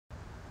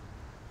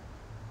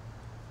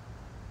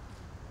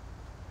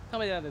Tell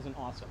me that isn't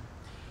awesome.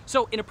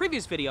 So in a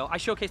previous video, I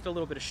showcased a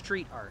little bit of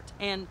street art,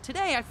 and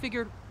today I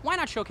figured, why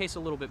not showcase a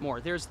little bit more?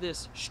 There's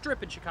this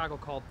strip in Chicago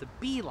called the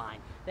B Line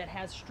that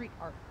has street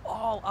art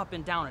all up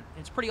and down it.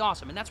 It's pretty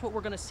awesome, and that's what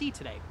we're gonna see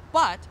today.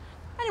 But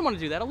I didn't want to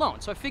do that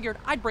alone, so I figured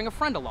I'd bring a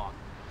friend along.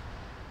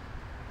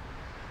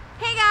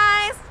 Hey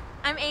guys,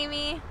 I'm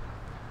Amy.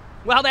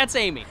 Well, that's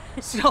Amy.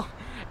 So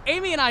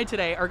Amy and I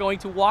today are going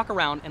to walk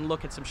around and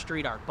look at some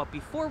street art. But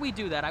before we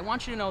do that, I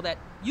want you to know that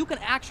you can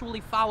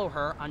actually follow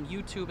her on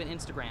YouTube and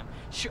Instagram.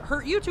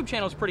 Her YouTube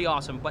channel is pretty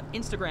awesome, but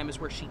Instagram is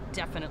where she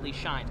definitely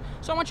shines.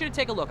 So I want you to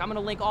take a look. I'm gonna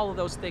link all of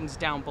those things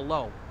down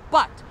below.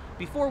 But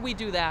before we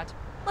do that,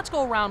 let's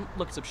go around,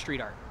 look at some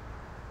street art.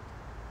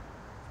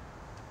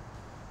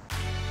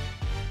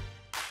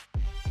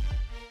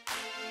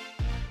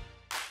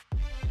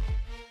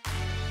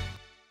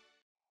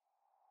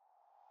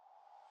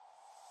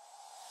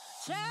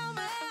 Tell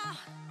me,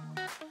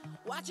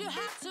 why'd you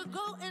have to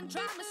go and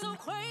drive me so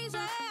crazy?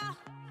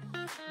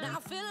 Now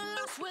I'm feeling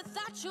lost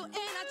without you, and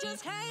I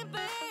just can't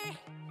be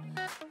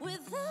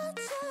without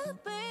you,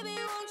 baby.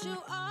 Want you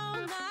all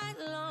night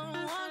long,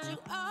 want you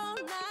all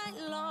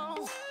night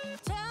long.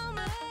 Tell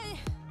me,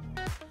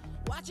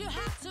 why'd you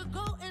have to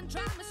go and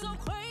drive me so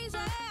crazy?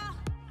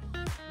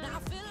 Now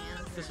I'm feeling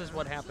lost. This is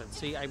what happens.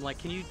 See, I'm like,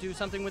 can you do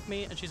something with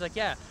me? And she's like,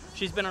 yeah.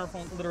 She's been on her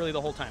phone literally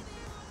the whole time.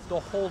 The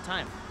whole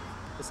time.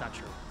 It's not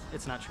true.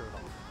 It's not true at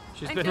all.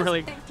 She's been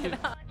really.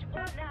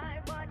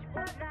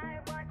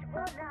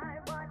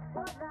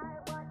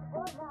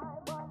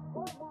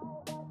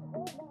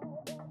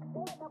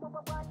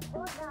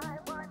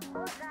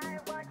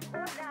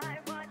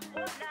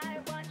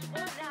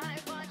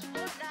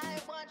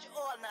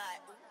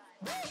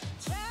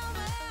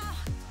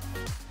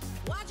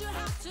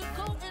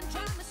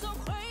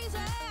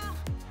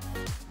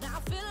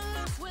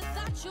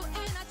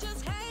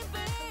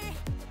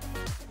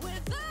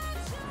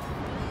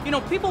 You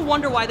know, people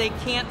wonder why they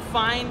can't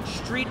find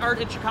street art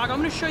in Chicago. I'm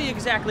going to show you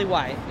exactly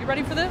why. You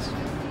ready for this?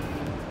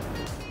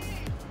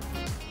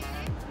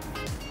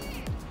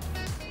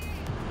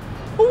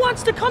 Who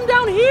wants to come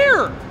down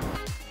here?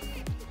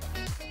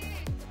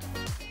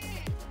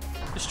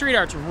 The street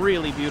art's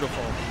really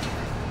beautiful.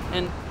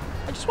 And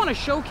I just want to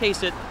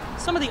showcase it.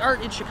 Some of the art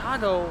in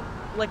Chicago,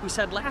 like we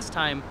said last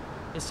time,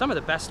 is some of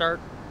the best art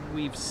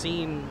we've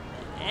seen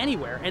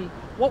anywhere. And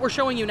what we're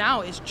showing you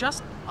now is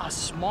just a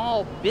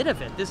small bit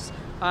of it. This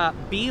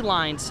B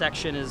Line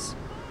section is,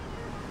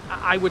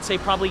 I would say,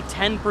 probably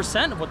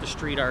 10% of what the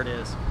street art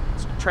is.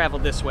 Let's travel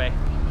this way.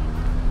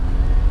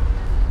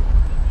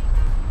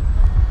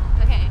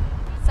 Okay,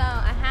 so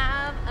I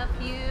have a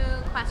few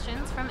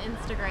questions from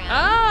Instagram.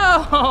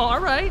 Oh, all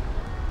right.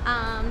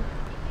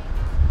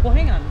 Well,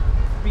 hang on.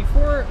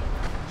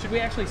 Should we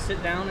actually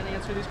sit down and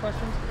answer these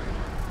questions?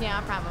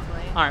 Yeah,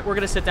 probably. All right, we're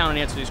gonna sit down and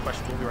answer these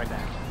questions. We'll be right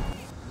back.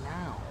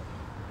 Now.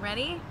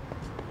 Ready?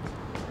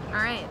 All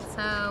right,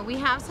 so we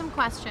have some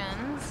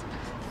questions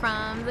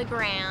from the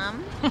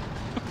gram.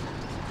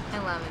 I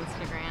love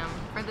Instagram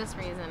for this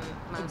reason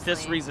mostly.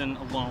 This reason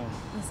alone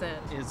That's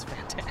it. is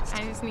fantastic.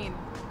 I just need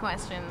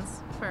questions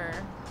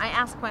I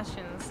ask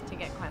questions to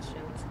get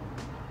questions.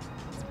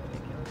 It's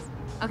ridiculous.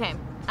 Okay.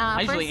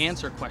 I usually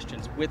answer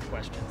questions with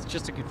questions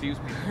just to confuse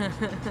people.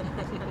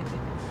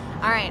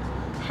 All right.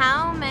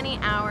 How many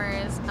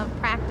hours of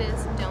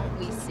practice don't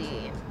we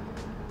see?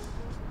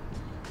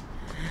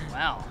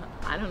 Wow.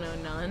 I don't know,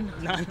 none.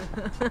 None.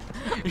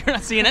 You're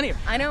not seeing any of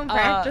it. I don't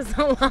practice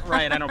a lot.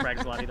 Right, I don't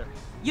practice a lot either.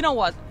 You know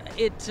what?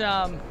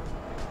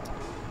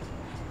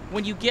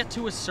 When you get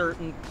to a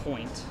certain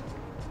point,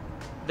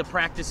 the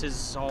practice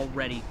is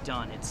already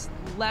done. It's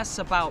less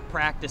about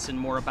practice and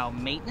more about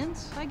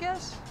maintenance, I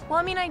guess. Well,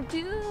 I mean, I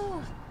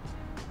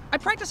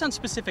practice on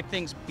specific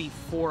things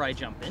before I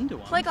jump into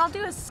them. like, I'll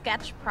do a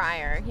sketch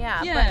prior,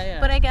 Yeah.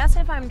 But I guess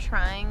if I'm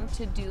trying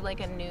to do like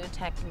a new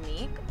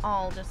technique,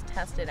 I'll just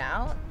test it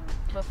out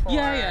before.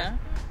 Yeah.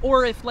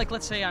 Or if, like,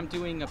 let's say I'm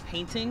doing a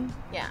painting,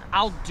 Yeah.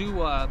 I'll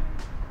do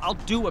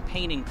a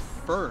painting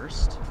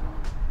first,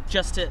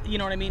 just to, you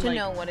know what I mean? To like,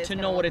 know what it's to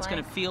gonna know what look it's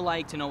gonna like. feel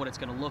like, to know what it's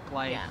gonna look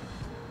like. Yeah.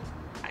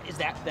 Is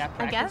that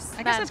practice?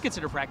 I guess that's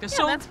considered practice. Yeah,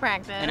 So that's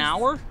practice. an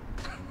hour,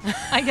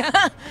 I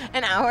guess.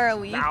 An hour a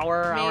week.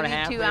 Hour and a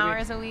half, maybe 2 maybe.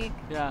 hours a week.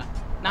 Yeah,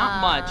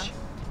 not much.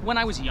 When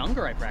I was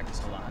younger, I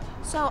practiced a lot.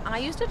 So I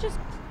used to just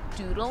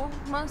doodle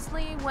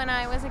mostly when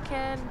I was a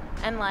kid,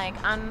 and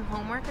like on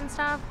homework and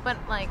stuff. But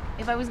like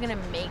if I was gonna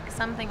make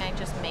something, I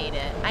just made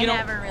it. I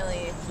never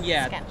really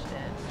sketched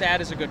it.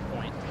 That is a good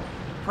point.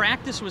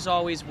 Practice was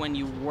always when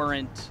you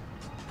weren't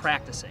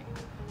practicing.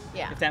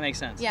 Yeah. If that makes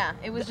sense. Yeah,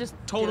 it was just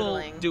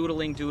Total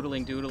doodling.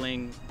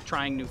 doodling,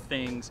 trying new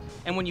things.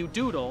 And when you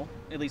doodle,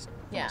 at least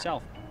for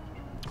myself,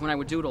 when I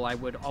would doodle, I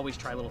would always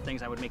try little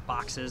things. I would make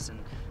boxes and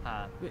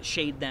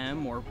shade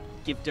them or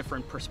give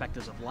different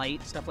perspectives of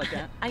light, stuff like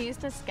that. I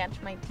used to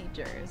sketch my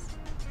teachers.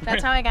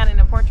 That's how I got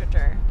into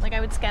portraiture. Like I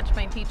would sketch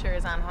my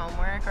teachers on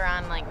homework or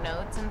on like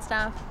notes and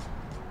stuff.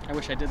 I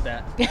wish I did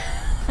that.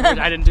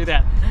 I didn't do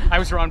that. I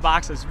was drawing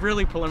boxes,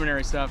 really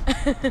preliminary stuff.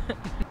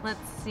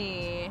 Let's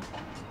see.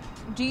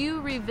 do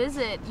you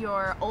revisit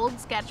your old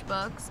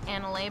sketchbooks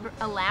and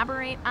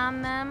elaborate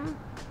on them,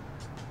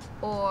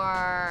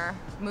 or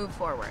move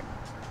forward?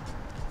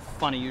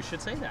 Funny you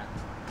should say that.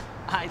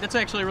 That's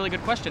actually a really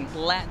good question.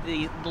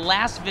 The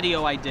last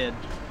video I did,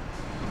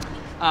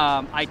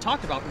 I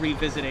talked about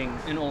revisiting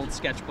an old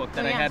sketchbook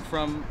that I had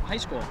from high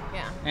school.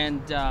 Yeah.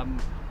 And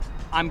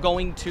I'm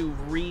going to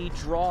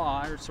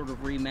redraw or sort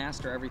of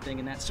remaster everything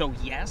in that. So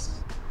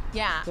yes.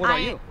 Yeah. What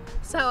about you?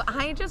 So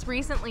I just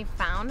recently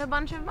found a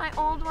bunch of my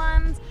old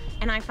ones,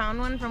 and I found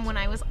one from when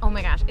I was, oh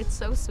my gosh, it's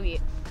so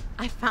sweet.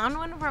 I found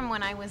one from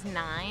when I was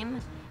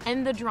 9,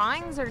 and the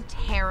drawings are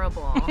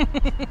terrible.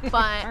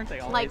 But Aren't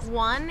they always? like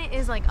one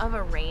is like of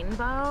a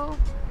rainbow,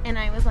 and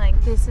I was like,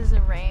 this is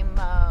a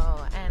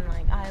rainbow, and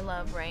like I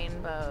love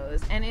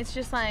rainbows. And it's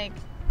just like,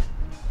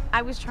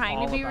 I was trying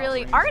All to be about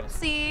really rainbows.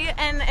 artsy,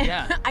 and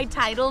I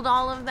titled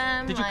all of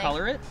them. Did you like,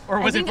 color it?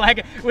 Or was it black?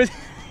 It was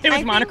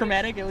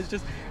monochromatic? It was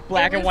just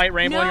black and white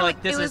rainbow, and you're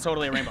like, this is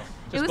totally a rainbow.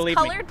 Just it was believe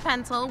colored me.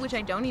 pencil, which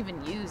I don't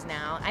even use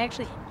now. I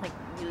actually like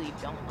really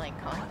don't like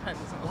colored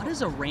pencil. What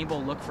does a rainbow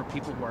look for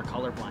people who are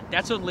colorblind?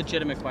 That's a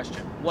legitimate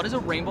question. What does a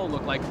rainbow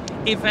look like?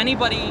 If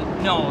anybody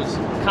knows,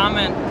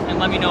 comment and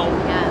let me know.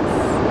 Yes.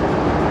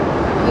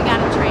 We got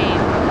a train.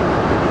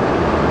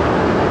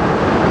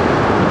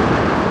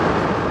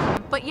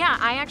 But yeah,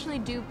 I actually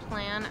do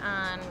plan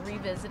on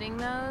revisiting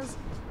those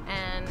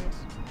and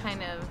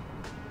kind of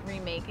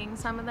remaking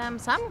some of them.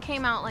 Some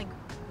came out like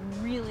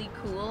really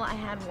cool. I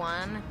had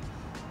one,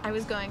 I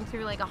was going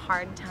through like a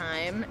hard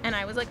time, and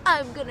I was like,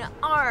 I'm gonna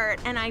art,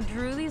 and I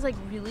drew these like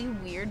really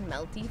weird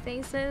melty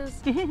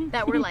faces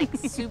that were like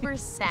super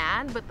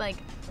sad, but like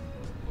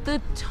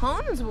the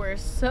tones were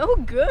so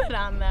good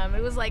on them.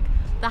 It was like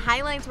the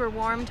highlights were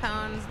warm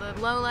tones, the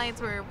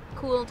lowlights were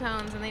cool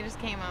tones, and they just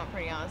came out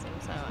pretty awesome.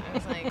 So I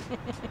was like,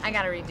 I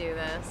gotta redo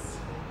this.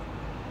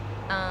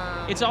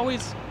 It's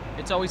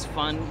always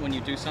fun when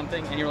you do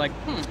something and you're like,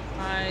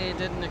 I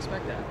didn't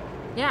expect that.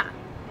 Yeah.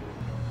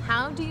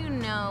 How do you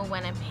know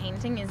when a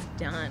painting is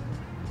done?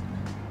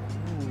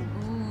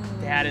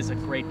 Ooh. That is a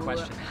great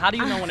question. How do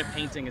you know when a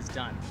painting is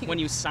done? When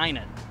you sign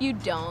it. You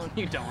don't.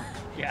 You don't.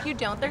 Yeah. You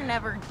don't. They're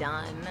never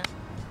done.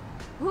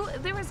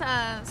 There was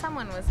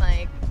someone was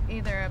like,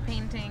 either a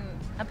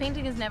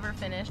painting is never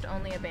finished,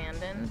 only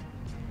abandoned.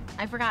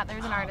 I forgot.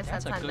 There's an artist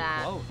that said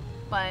that. Quote.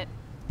 But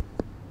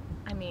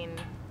I mean,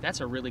 that's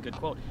a really good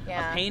quote.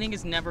 Yeah. A painting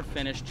is never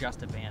finished,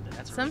 just abandoned.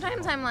 That's a really sometimes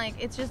good quote. I'm like,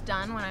 it's just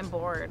done when I'm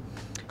bored.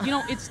 You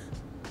know,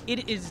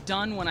 it is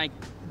done when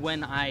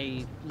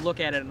I look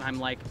at it and I'm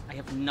like, I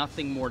have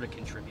nothing more to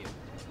contribute.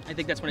 I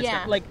think that's when it's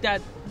done. Like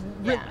that.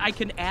 Yeah. I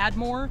can add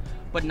more,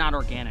 but not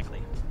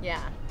organically.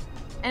 Yeah.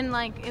 And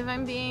like, if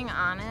I'm being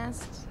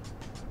honest,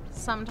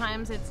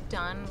 sometimes it's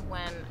done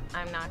when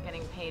I'm not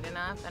getting paid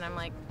enough, and I'm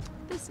like,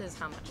 this is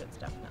how much it's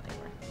definitely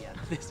worth. Yeah.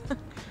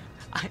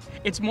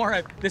 It's more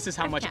of, this is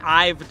how much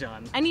I've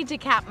done. I need to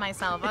cap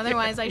myself,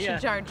 otherwise I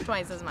should charge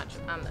twice as much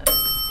on this.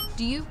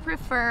 Do you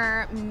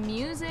prefer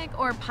music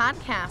or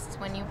podcasts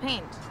when you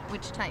paint?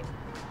 Which type?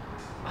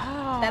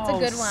 Oh, that's a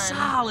good one.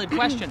 Solid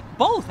question.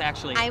 Both,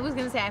 actually. I was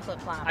gonna say I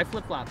flip-flop. I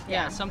flip-flop.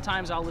 Yeah.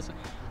 Sometimes I'll listen.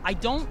 I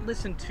don't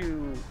listen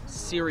to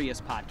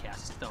serious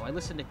podcasts, though. I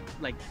listen to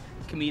like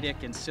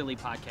comedic and silly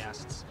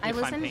podcasts. I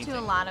listen to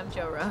a lot of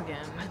Joe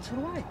Rogan. So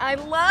do I. I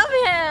love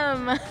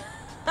him.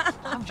 I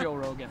love Joe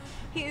Rogan.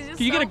 He's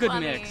just you so get a good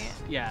funny. mix.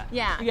 Yeah.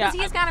 Yeah, because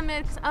he's got a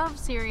mix of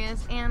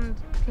serious and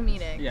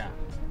comedic. Yeah.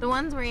 The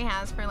ones where he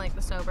has for like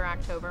the Sober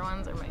October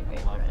ones are my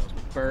favorite. Love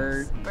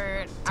those.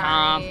 Bert,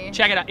 Tom, Ari.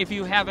 Check it out. If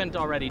you haven't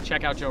already,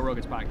 check out Joe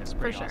Rogan's podcast. It's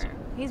pretty for sure.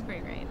 awesome. He's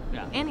pretty great.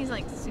 Yeah. And he's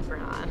like super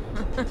hot.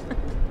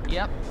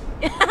 Yep.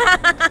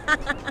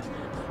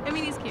 I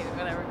mean, he's cute,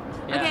 whatever.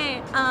 Yeah.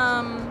 Okay,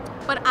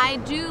 but I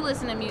do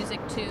listen to music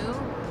too.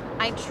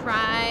 I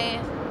try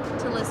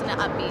to listen to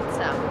upbeat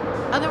stuff.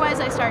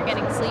 Otherwise, I start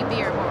getting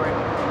sleepy or bored.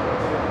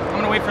 I'm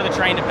gonna wait for the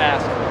train to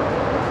pass.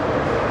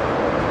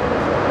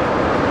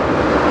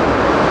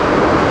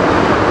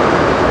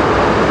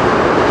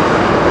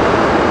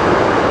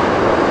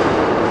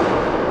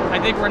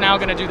 I think we're now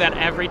gonna do that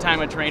every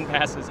time a train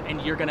passes,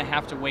 and you're gonna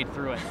have to wait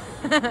through it.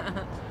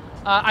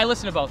 I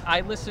listen to both.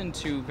 I listen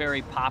to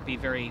very poppy,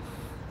 very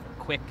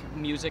quick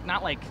music,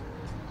 not like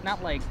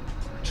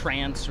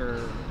trance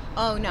or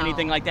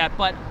anything like that,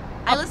 but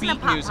I listen to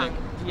upbeat pop music. punk.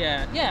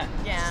 Yeah.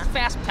 Yeah.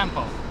 Fast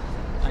tempo,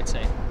 I'd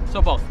say.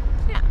 So both.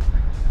 Yeah.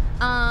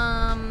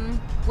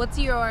 What's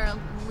your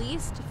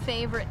least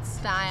favorite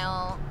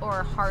style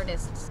or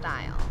hardest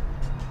style?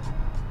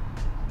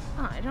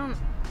 Oh, I don't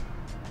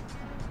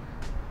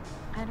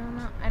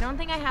know. I don't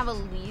think I have a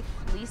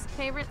least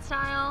favorite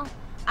style.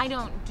 I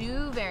don't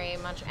do very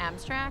much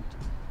abstract,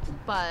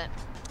 but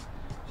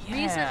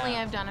recently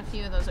I've done a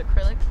few of those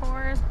acrylic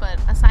pours, but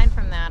aside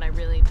from that, I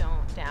really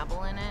don't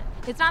dabble in it.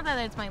 It's not that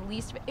it's my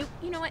least,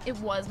 you know what, it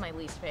was my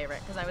least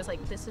favorite, because I was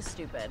like, this is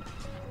stupid,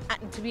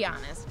 to be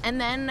honest. And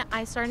then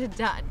I started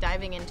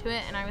diving into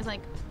it, and I was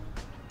like,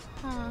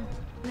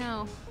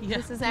 no,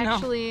 this is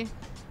actually,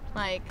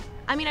 like,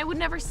 I mean, I would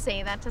never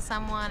say that to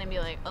someone and be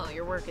like, "Oh,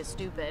 your work is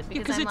stupid,"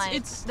 because I'm like,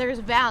 it's there's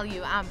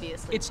value,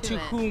 obviously. it's to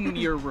it. whom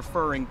you're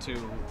referring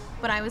to.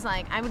 But I was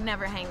like, I would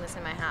never hang this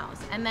in my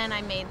house. And then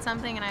I made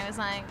something, and I was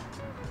like,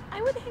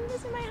 I would hang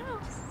this in my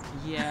house.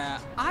 Yeah,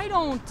 I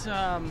don't.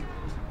 I'm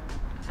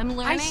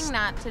learning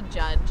not to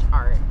judge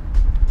art.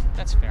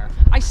 That's fair.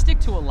 I stick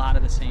to a lot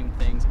of the same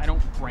things. I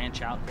don't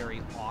branch out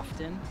very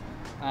often.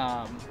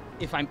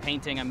 If I'm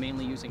painting, I'm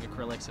mainly using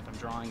acrylics. If I'm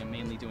drawing, I'm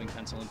mainly doing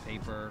pencil and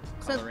paper,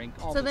 coloring.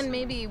 So then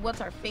maybe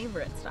what's our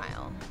favorite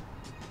style?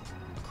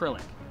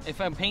 Acrylic. If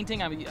I'm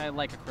painting, I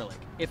like acrylic.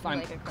 If I'm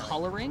like acrylic.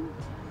 coloring,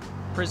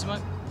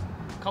 Prisma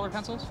color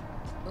pencils.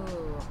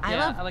 Ooh, Yeah, I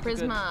love a good-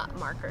 Prisma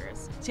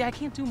markers. See, I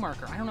can't do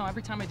marker. I don't know.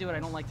 Every time I do it, I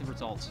don't like the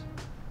results.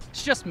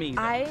 It's just me.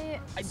 Though.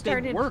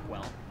 They work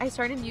well. I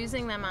started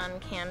using them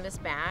on canvas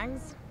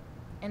bags,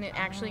 and it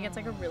actually gets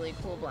like a really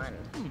cool blend.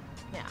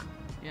 Yeah.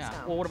 Yeah.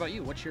 So. Well, what about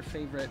you? What's your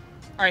favorite?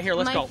 All right, here,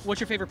 let's go.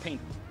 What's your favorite paint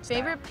style?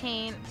 Favorite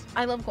paint?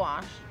 I love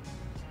gouache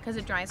because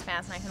it dries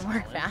fast and I can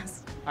work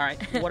fast. All right.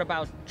 What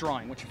about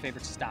drawing? What's your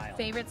favorite style?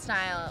 Favorite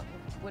style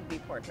would be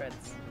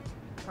portraits.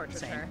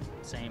 Portraiture.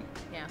 Same.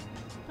 Yeah.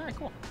 All right,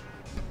 cool.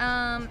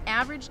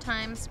 Average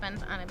time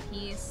spent on a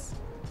piece.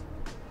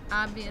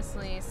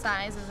 Obviously,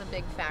 size is a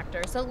big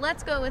factor. So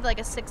let's go with like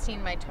a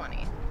 16 by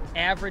 20.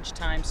 Average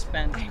time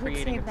spent I would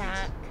creating say a piece.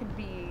 that could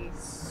be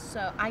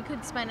so. I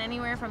could spend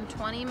anywhere from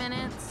 20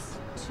 minutes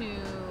to.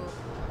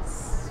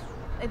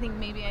 I think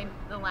maybe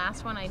the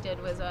last one I did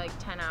was like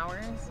 10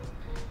 hours.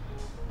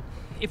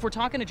 If we're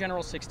talking a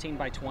general 16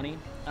 by 20,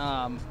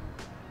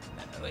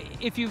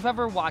 if you've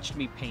ever watched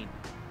me paint,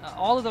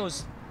 all of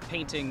those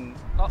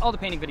all the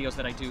painting videos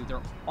that I do, they're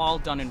all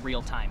done in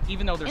real time,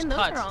 even though there's and those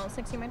cuts. are all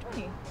 16 by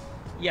 20.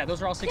 Yeah,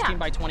 those are all 16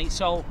 by 20.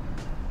 So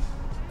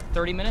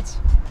 30 minutes.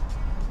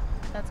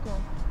 That's cool.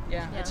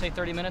 Yeah, I'd say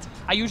 30 minutes.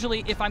 I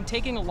usually, if I'm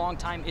taking a long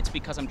time, it's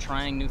because I'm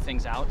trying new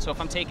things out. So if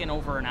I'm taking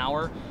over an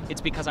hour, it's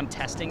because I'm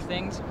testing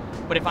things.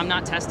 But if I'm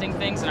not testing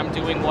things and I'm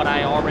doing what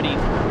I already...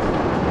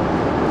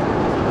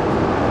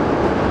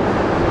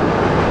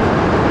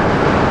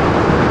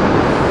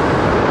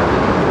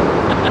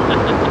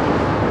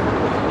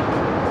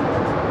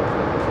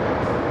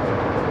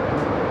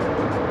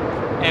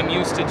 am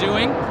used to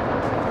doing,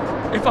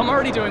 if I'm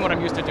already doing what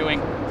I'm used to doing,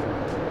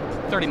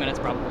 30 minutes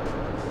probably.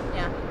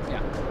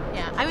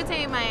 Yeah, I would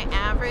say my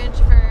average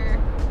for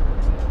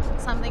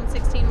something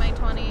 16 by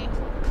 20,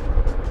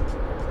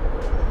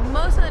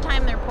 most of the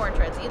time they're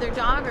portraits, either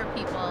dog or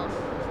people.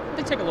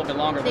 They take a little bit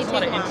longer. They There's a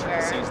lot take of longer.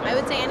 intricacies there. I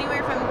would say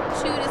anywhere from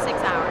 2 to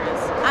 6 hours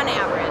on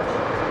average.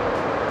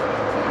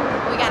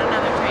 We got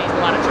another train.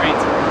 A lot of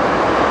trains.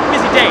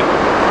 Busy day.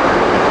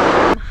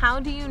 How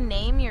do you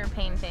name your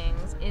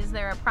paintings? Is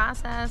there a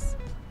process?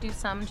 Do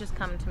some just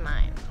come to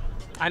mind?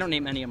 I don't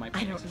name any of my I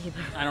paintings. don't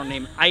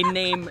either. I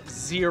name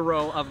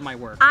 0 of my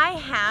work. I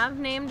have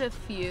named a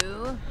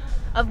few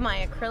of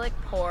my acrylic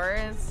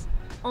pours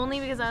only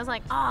because I was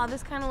like, oh,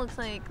 this kind of looks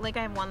like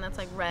I have one that's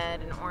like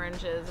red and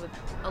oranges with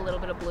a little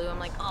bit of blue. I'm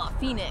like, oh,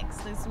 phoenix.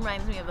 This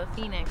reminds me of a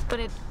phoenix.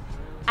 But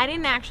I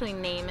didn't actually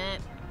name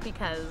it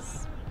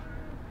because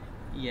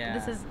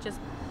this is just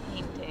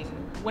painting.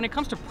 When it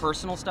comes to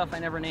personal stuff, I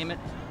never name it.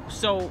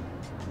 So,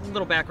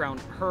 little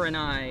background, her and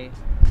I,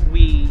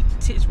 we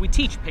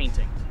teach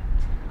painting.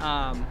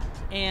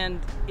 And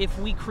if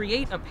we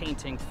create a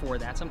painting for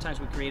that, sometimes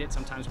we create it,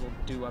 sometimes we'll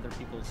do other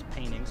people's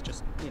paintings,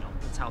 just,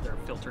 that's how they're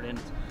filtered in,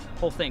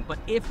 whole thing. But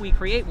if we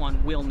create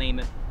one, we'll name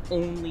it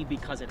only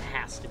because it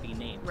has to be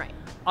named. Right.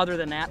 Other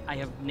than that, I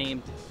have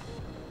named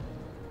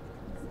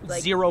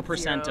Like 0%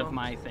 zero. of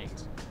my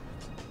things.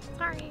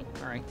 Sorry.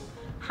 All right.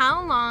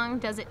 How long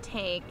does it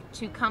take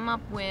to come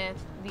up with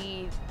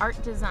the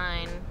art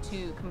design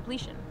to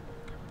completion?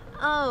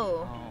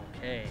 Oh.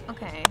 Okay.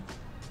 Okay.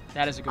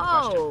 That is a good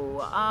question.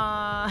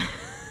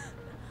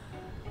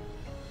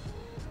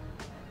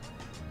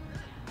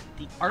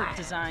 The art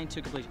design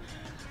to completion.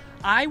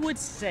 I would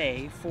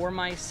say for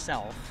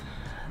myself,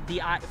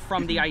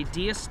 from the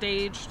idea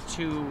stage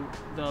to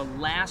the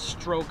last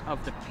stroke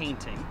of the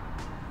painting,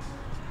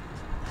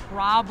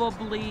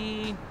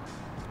 probably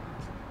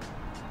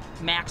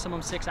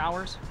maximum 6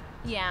 hours.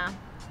 Yeah,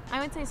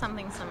 I would say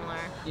something similar.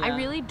 Yeah. I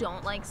really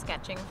don't like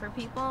sketching for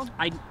people.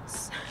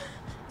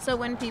 So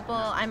when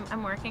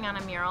I'm working on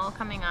a mural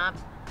coming up,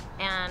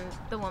 and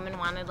the woman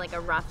wanted like a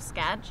rough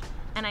sketch,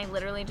 and I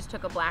literally just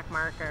took a black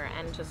marker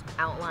and just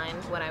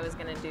outlined what I was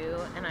gonna do,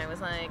 and I was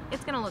like,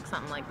 it's gonna look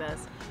something like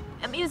this.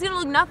 I mean, it's gonna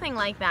look nothing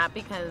like that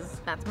because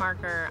that's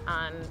marker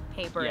on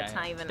paper. It's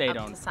not even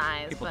up to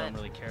size. People don't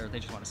really care. They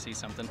just want to see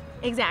something.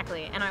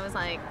 Exactly. And I was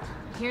like,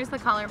 here's the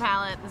color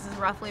palette. This is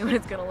roughly what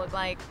it's gonna look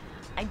like.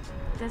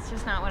 That's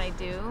just not what I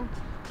do.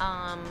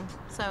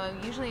 So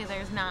usually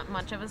there's not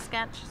much of a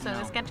sketch. So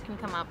the sketch can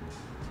come up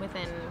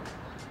within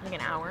Like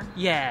an hour,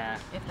 Yeah.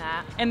 if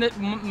that. And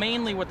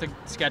mainly what the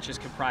sketch is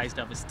comprised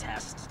of is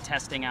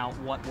testing out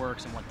what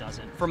works and what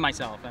doesn't. For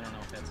myself, I don't know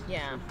if that's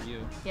Yeah. good for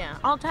you. Yeah,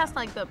 I'll test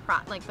like the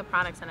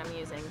products that I'm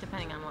using,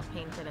 depending on what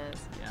paint it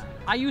is. Yeah,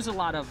 I use a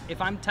lot of, if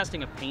I'm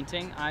testing a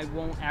painting, I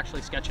won't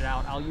actually sketch it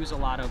out. I'll use a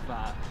lot of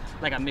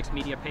like a mixed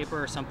media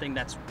paper or something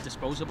that's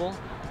disposable,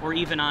 or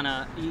even on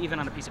a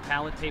piece of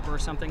palette paper or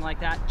something like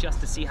that, just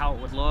to see how it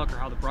would look or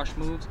how the brush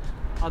moves.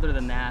 Other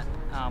than that,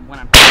 when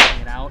I'm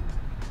testing it out,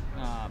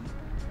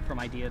 from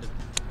idea to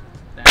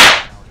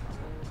that.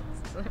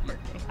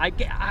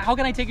 How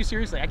can I take you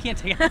seriously? I can't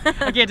take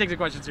the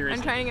question seriously.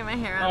 I'm trying to get my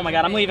hair out. Oh my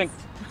God, I'm leaving.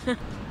 All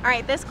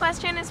right, this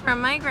question is from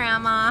my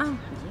grandma,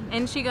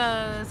 and she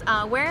goes,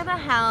 "Where the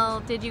hell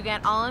did you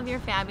get all of your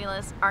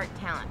fabulous art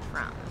talent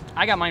from?"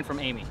 I got mine from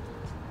Amy.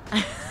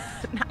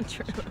 Not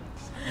true.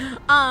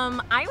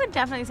 I would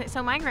definitely say,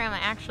 so my grandma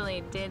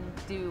actually did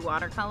do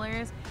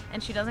watercolors,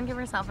 and she doesn't give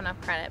herself enough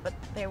credit, but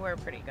they were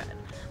pretty good.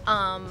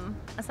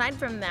 Aside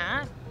from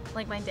that,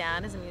 like my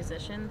dad is a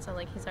musician, so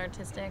like he's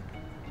artistic.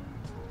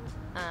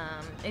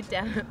 It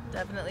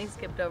definitely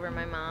skipped over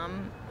my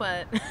mom,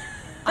 but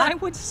I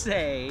would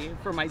say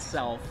for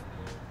myself,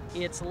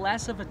 it's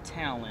less of a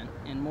talent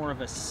and more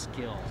of a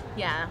skill.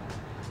 yeah,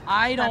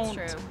 That's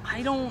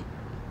true.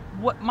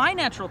 What my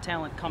natural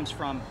talent comes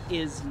from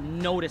is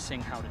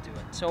noticing how to do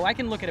it. So I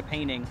can look at a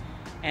painting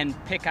and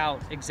pick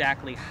out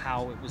exactly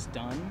how it was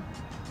done.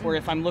 Or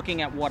if I'm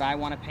looking at what I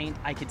want to paint,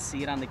 I could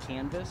see it on the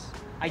canvas.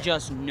 I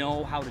just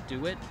know how to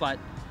do it, but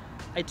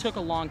it took a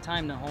long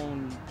time to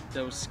hone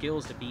those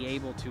skills to be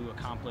able to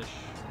accomplish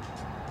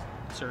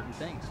certain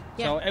things.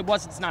 Yeah. So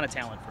it's not a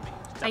talent for me.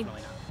 It's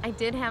definitely not. I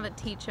did have a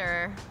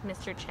teacher,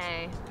 Mr.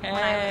 Che.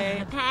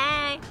 Hey.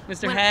 Hey.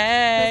 Mr.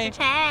 Hey. Mr.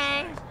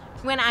 Che.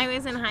 When I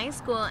was in high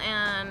school,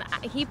 and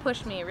he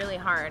pushed me really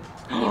hard.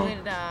 He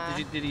would,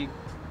 Did he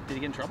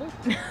get in trouble?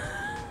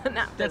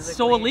 not That's physically.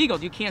 so illegal.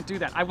 You can't do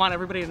that. I want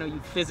everybody to know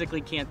you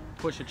physically can't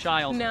push a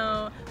child.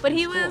 No, but in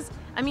he school. was,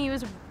 I mean, he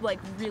was like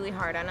really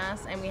hard on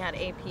us, and we had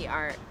AP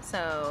art,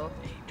 so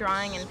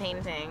drawing and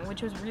painting,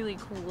 which was really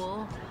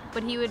cool.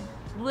 But he would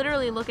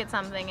literally look at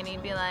something and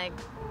he'd be like,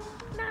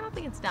 "No, I don't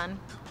think it's done.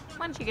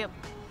 Why don't you go,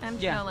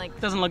 like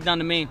doesn't look done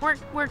to me."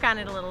 work on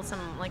it a little,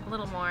 a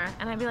little more."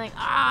 And I'd be like,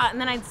 "Ah," and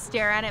then I'd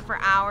stare at it for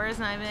hours,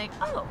 and I'd be like,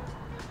 "Oh,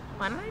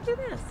 why don't I do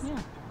this?" Yeah.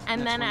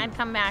 And That's then funny. I'd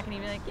come back and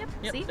he'd be like, "Yep,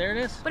 Yep, see." there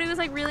it is. But it was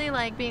like really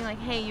like being like,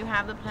 "Hey, you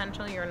have the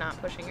potential. You're not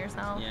pushing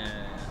yourself." Yeah.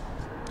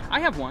 I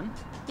have one.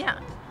 Yeah.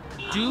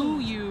 Do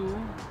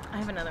you? I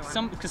have another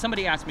one. Because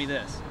somebody asked me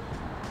this.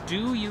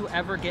 Do you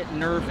ever get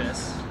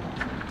nervous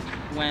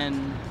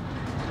when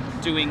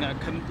doing a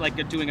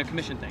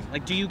commission thing?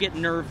 Like, do you get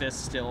nervous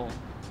still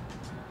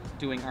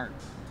doing art?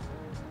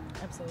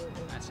 Absolutely.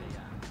 I say yeah,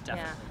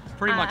 definitely. Yeah.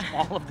 Pretty much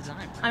all of the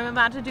time. I'm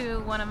about to do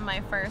one of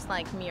my first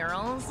like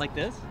murals. Like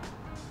this?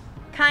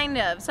 Kind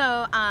of.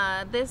 So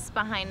this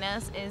behind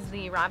us is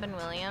the Robin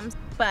Williams,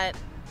 but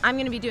I'm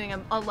going to be doing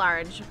a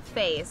large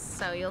face,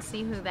 so you'll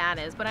see who that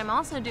is. But I'm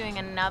also doing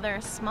another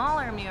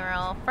smaller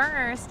mural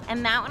first,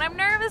 and that one I'm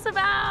nervous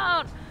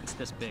about. It's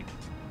this big.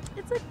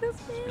 It's like this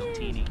big. Real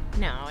teeny.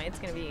 No, it's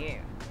going to be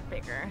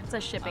bigger. It's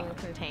a shipping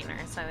container,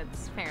 so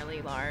it's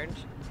fairly large.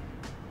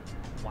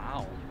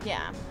 Wow.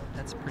 Yeah.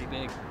 That's pretty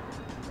big.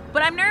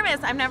 But I'm nervous.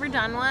 I've never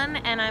done one,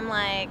 and I'm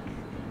like,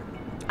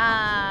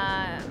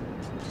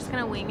 just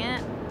gonna wing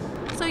it.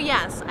 So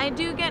yes, I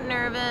do get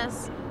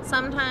nervous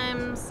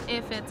sometimes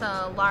if it's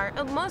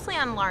mostly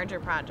on larger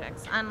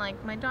projects. On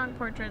like my dog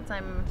portraits,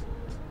 I'm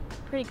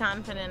pretty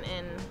confident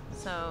in.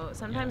 So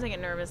sometimes I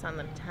get nervous on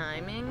the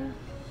timing,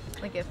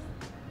 like if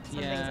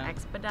something's Yeah.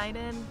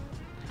 expedited,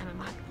 and I'm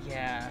like,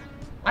 Yeah.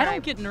 Or I I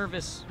don't get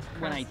nervous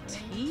when I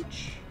procrastinate.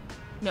 teach.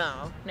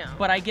 no.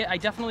 But I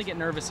definitely get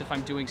nervous if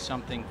I'm doing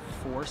something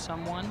for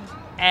someone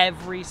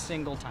every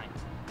single time.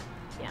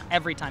 Yeah.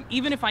 Every time.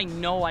 Even if I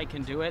know I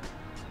can do it.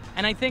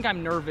 And I think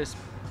I'm nervous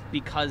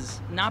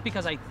not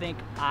because I think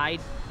I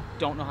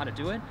don't know how to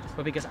do it,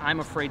 but because I'm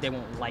afraid they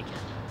won't like it.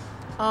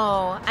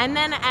 Oh, and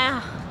then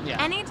Yeah.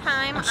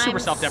 anytime I'm super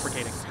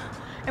self-deprecating.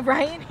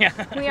 Right? Yeah.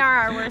 We are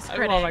our worst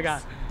critics. Oh my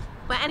God.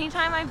 But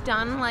anytime I've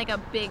done like a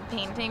big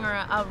painting or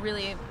a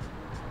really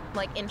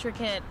like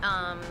intricate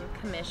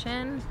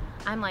commission,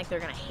 I'm like, they're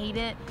gonna hate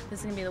it. This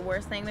is gonna be the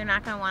worst thing. They're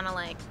not gonna want to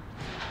like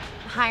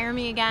hire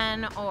me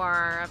again,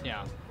 or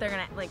Yeah. they're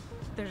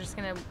just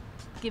gonna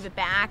give it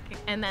back,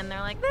 and then they're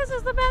like, this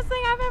is the best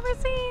thing I've ever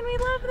seen. We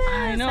love this.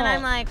 I know. And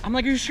I'm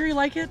like, are you sure you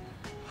like it?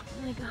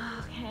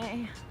 oh,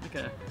 okay.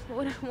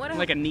 Like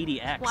What? a needy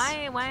ex.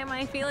 Why am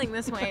I feeling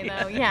this way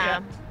though?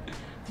 Yeah. Yeah.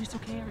 It's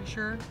okay. Are you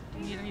sure? Do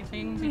you need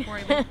anything before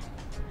I leave?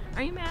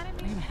 Are you mad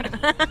at me?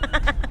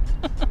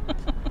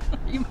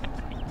 Are you mad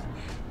at me?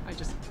 I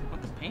just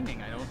want the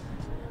painting. I don't.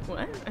 What?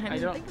 I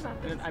didn't think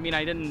about this. I mean,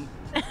 I don't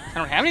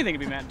have anything to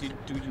be mad. Do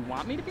you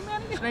want me to be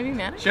mad at you? Should I be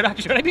mad at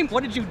you? Should I be?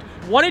 What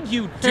did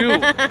you do?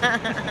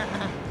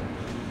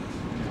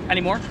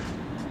 Any more?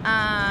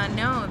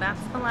 No,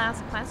 that's the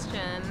last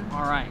question.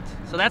 All right,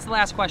 so that's the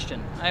last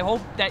question. I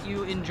hope that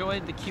you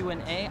enjoyed the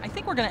Q&A. I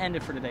think we're gonna end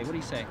it for today. What do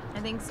you say? I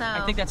think so.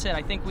 I think that's it.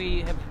 I think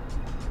we have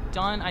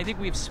done, I think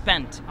we've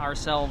spent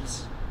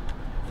ourselves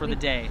for the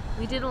day.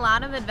 We did a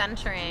lot of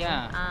adventuring.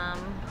 Yeah.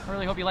 I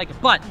really hope you like it.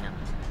 But, Yeah.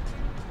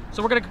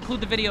 so we're gonna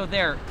conclude the video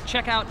there.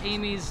 Check out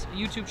Amy's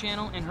YouTube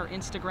channel and her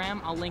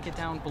Instagram. I'll link it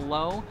down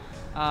below.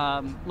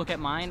 Look at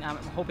mine. I'm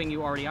hoping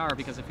you already are,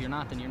 because if you're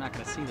not, then you're not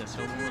gonna see this,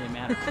 so it won't really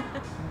matter.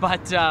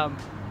 But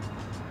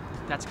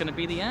that's gonna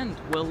be the end.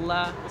 We'll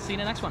see you in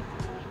the next one.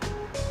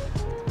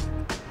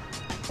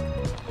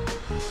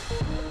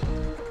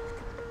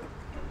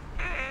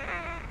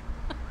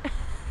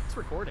 It's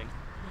recording.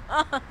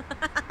 Got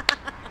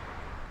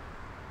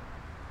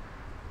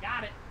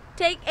it.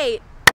 Take 8.